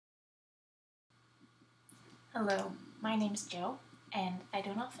Hello, my name's Joe, and I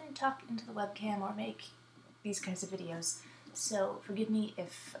don't often talk into the webcam or make these kinds of videos, so forgive me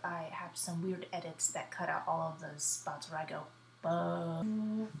if I have some weird edits that cut out all of those spots where I go,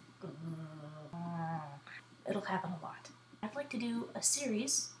 it'll happen a lot. I'd like to do a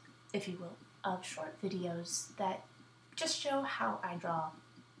series, if you will, of short videos that just show how I draw.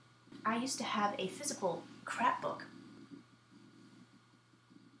 I used to have a physical Crapbook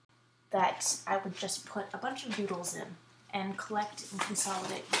that I would just put a bunch of doodles in and collect and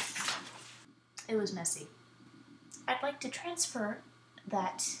consolidate. It was messy. I'd like to transfer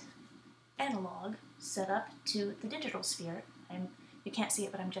that analog setup to the digital sphere. You can't see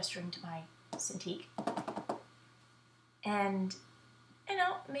it, but I'm gesturing to my Cintiq. And,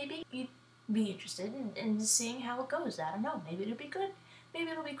 maybe you'd be interested in seeing how it goes. I don't know. Maybe it'll be good. Maybe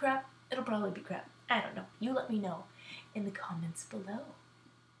it'll be crap. It'll probably be crap. I don't know. You let me know in the comments below.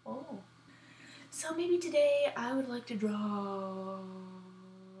 Oh. So maybe today I would like to draw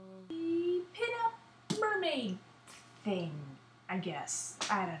the Pinup Mermaid thing, I guess.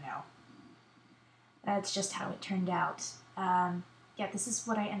 I don't know. That's just how it turned out. Yeah, this is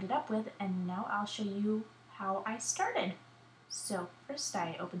what I ended up with, and now I'll show you how I started. So first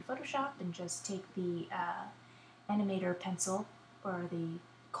I opened Photoshop and just take the animator pencil, or the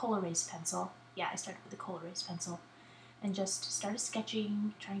coal erase pencil. Yeah, I started with the coal erase pencil. And just started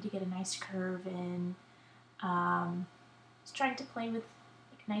sketching, trying to get a nice curve in. Just trying to play with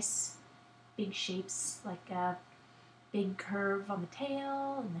nice big shapes, like a big curve on the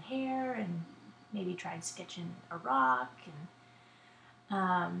tail and the hair, and maybe tried sketching a rock.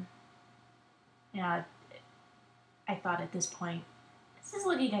 And I thought at this point, this is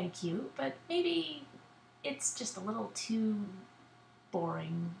looking kind of cute, but maybe it's just a little too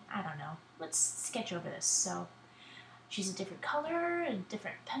boring. I don't know. Let's sketch over this. So choose a different color and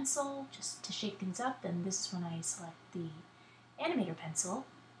different pencil just to shake things up, and this is when I select the animator pencil,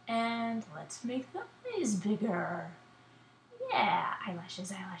 and let's make the eyes bigger. Yeah,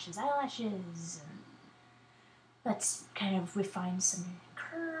 eyelashes, eyelashes, eyelashes. And let's kind of refine some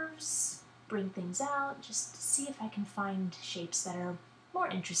curves, bring things out, just to see if I can find shapes that are more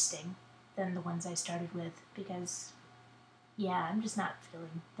interesting than the ones I started with, because yeah, I'm just not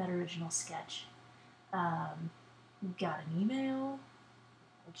feeling that original sketch. Got an email.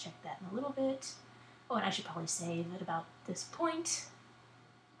 We'll check that in a little bit. Oh, and I should probably say that about this point,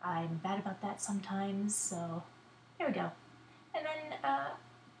 I'm bad about that sometimes, so there we go. And then,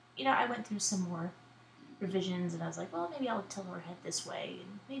 I went through some more revisions, and I was like, well, maybe I'll tilt her head this way,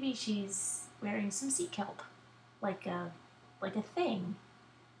 and maybe she's wearing some sea kelp, like a thing.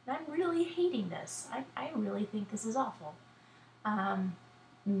 And I'm really hating this. I really think this is awful.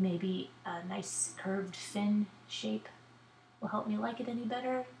 Maybe a nice curved fin shape will help me like it any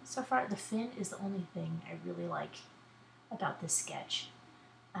better. So far, the fin is the only thing I really like about this sketch.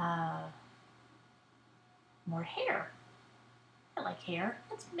 More hair. I like hair.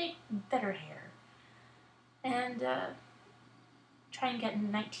 Let's make better hair. And try and get a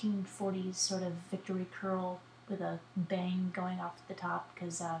 1940s sort of victory curl with a bang going off the top,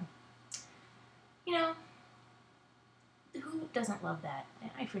 because, who doesn't love that?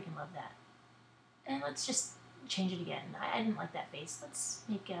 I freaking love that. And let's just change it again. I didn't like that face. Let's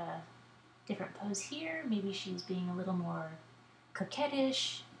make a different pose here. Maybe she's being a little more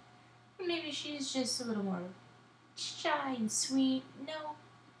coquettish. Maybe she's just a little more shy and sweet. No,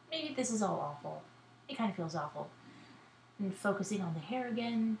 maybe this is all awful. It kind of feels awful. And focusing on the hair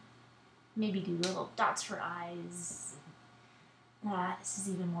again. Maybe do little dots for eyes. This is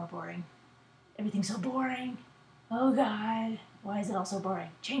even more boring. Everything's so boring. Oh God, why is it all so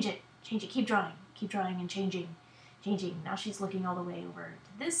boring? Change it, keep drawing and changing. Now she's looking all the way over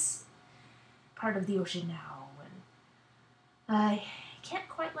to this part of the ocean now, and I can't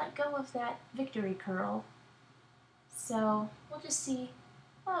quite let go of that victory curl. So we'll just see,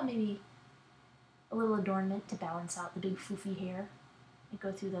 maybe a little adornment to balance out the big foofy hair. And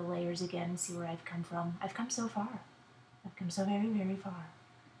go through the layers again and see where I've come from. I've come so far. I've come so very, very far.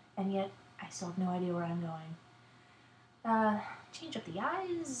 And yet, I still have no idea where I'm going. Change up the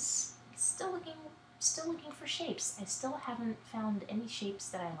eyes. Still looking for shapes. I still haven't found any shapes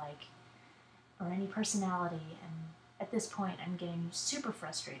that I like, or any personality, and at this point I'm getting super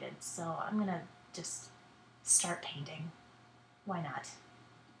frustrated, so I'm gonna just start painting. Why not?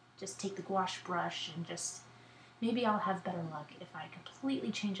 Just take the gouache brush and maybe I'll have better luck if I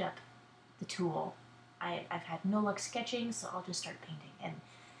completely change up the tool. I've had no luck sketching, so I'll just start painting, and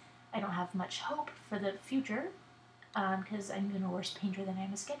I don't have much hope for the future, because I'm even a worse painter than I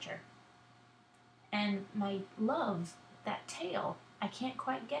am a sketcher. And my love, that tail, I can't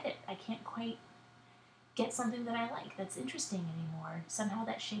quite get it. I can't quite get something that I like that's interesting anymore. Somehow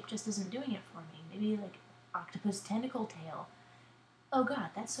that shape just isn't doing it for me. Maybe like octopus tentacle tail. Oh god,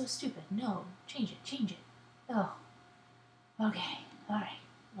 that's so stupid. No, change it, change it. Oh, okay, alright.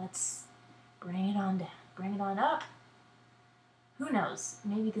 Let's bring it on down. Bring it on up. Who knows?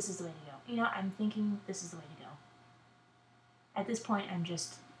 Maybe this is the way to go. You know, I'm thinking this is the way to go. At this point, I'm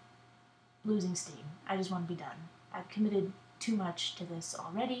just losing steam. I just want to be done. I've committed too much to this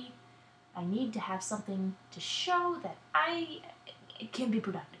already. I need to have something to show that I can be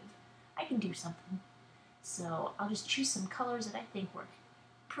productive. I can do something. So I'll just choose some colors that I think work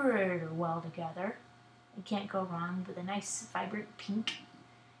pretty well together. I can't go wrong with a nice vibrant pink,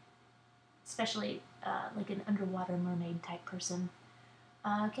 especially like an underwater mermaid type person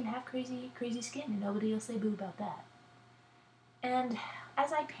can have crazy skin and nobody will say boo about that. And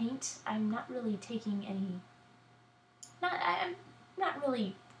as I paint, I'm not really taking any, I'm not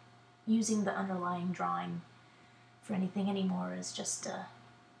really using the underlying drawing for anything anymore. It's just a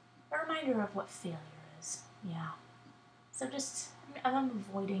reminder of what failure is. Yeah. So just, I'm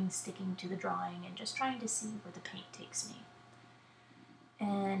avoiding sticking to the drawing and just trying to see where the paint takes me.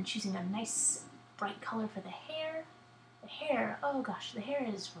 And choosing a nice bright color for the hair. The hair, oh gosh, the hair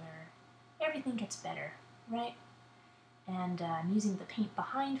is where everything gets better, right? And I'm using the paint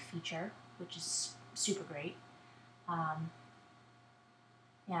behind feature, which is super great.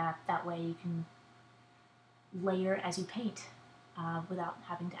 Yeah, that way you can layer as you paint without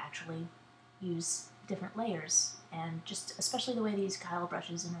having to actually use different layers. And just especially the way these Kyle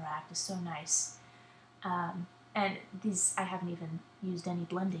brushes interact is so nice. And these, I haven't even used any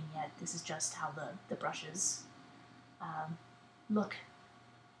blending yet. This is just how the brushes look.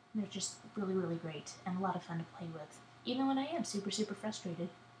 They're just really great and a lot of fun to play with, even when I am super frustrated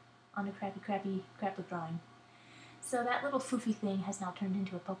on a crappy Crapbook drawing. So that little foofy thing has now turned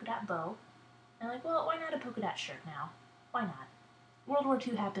into a polka dot bow. And I'm like, well, why not a polka dot shirt now? Why not? World War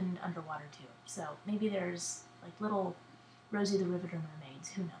II happened underwater too, so maybe there's like little Rosie the Riveter mermaids,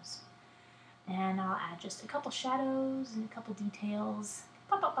 who knows. And I'll add just a couple shadows and a couple details.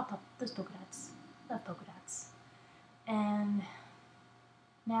 Pop, those polka dots. Love polka dots. And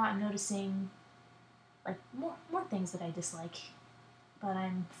now I'm noticing like more things that I dislike, but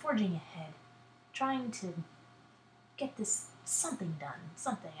I'm forging ahead, trying to get this something done,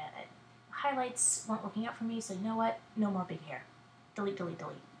 something. Highlights weren't working out for me, so you know what? No more big hair. Delete.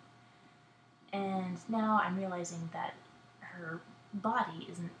 And now I'm realizing that her body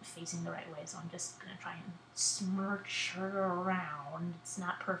isn't facing the right way, so I'm just gonna try and smirch her around. It's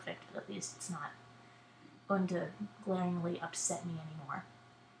not perfect, but at least it's not going to glaringly upset me anymore.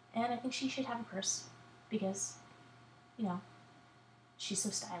 And I think she should have a purse, because, you know, she's so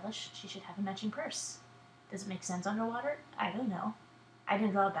stylish, she should have a matching purse. Does it make sense underwater? I don't know. I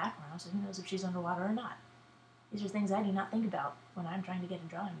didn't draw a background, so who knows if she's underwater or not. These are things I do not think about when I'm trying to get a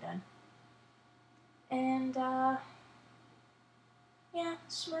drawing done. And, yeah,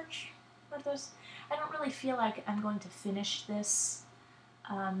 smirch. I don't really feel like I'm going to finish this,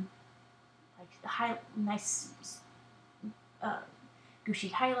 nice, gushy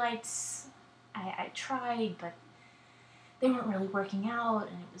highlights. I tried, but they weren't really working out,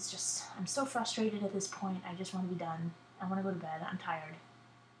 and it was just, I'm so frustrated at this point. I just want to be done. I want to go to bed. I'm tired.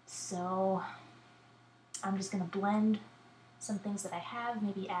 So I'm just going to blend some things that I have,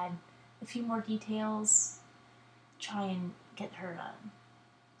 maybe add a few more details, try and get her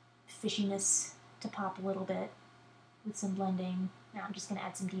fishiness to pop a little bit with some blending. Now I'm just going to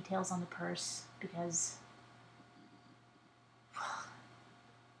add some details on the purse, because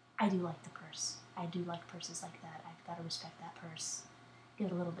I do like the purse. I do like purses like that. I've got to respect that purse. Give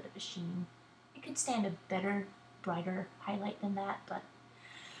it a little bit of a sheen. It could stand a better, brighter highlight than that, but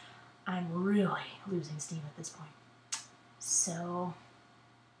I'm really losing steam at this point. So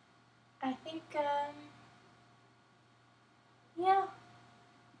I think, yeah,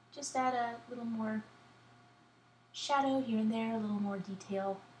 just add a little more shadow here and there, a little more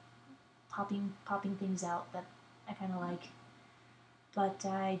detail, popping things out that I kind of like. But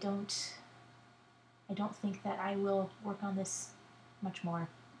I don't think that I will work on this much more.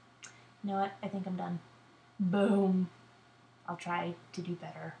 You know what? I think I'm done. Boom. I'll try to do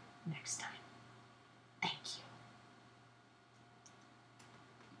better next time. Thank you.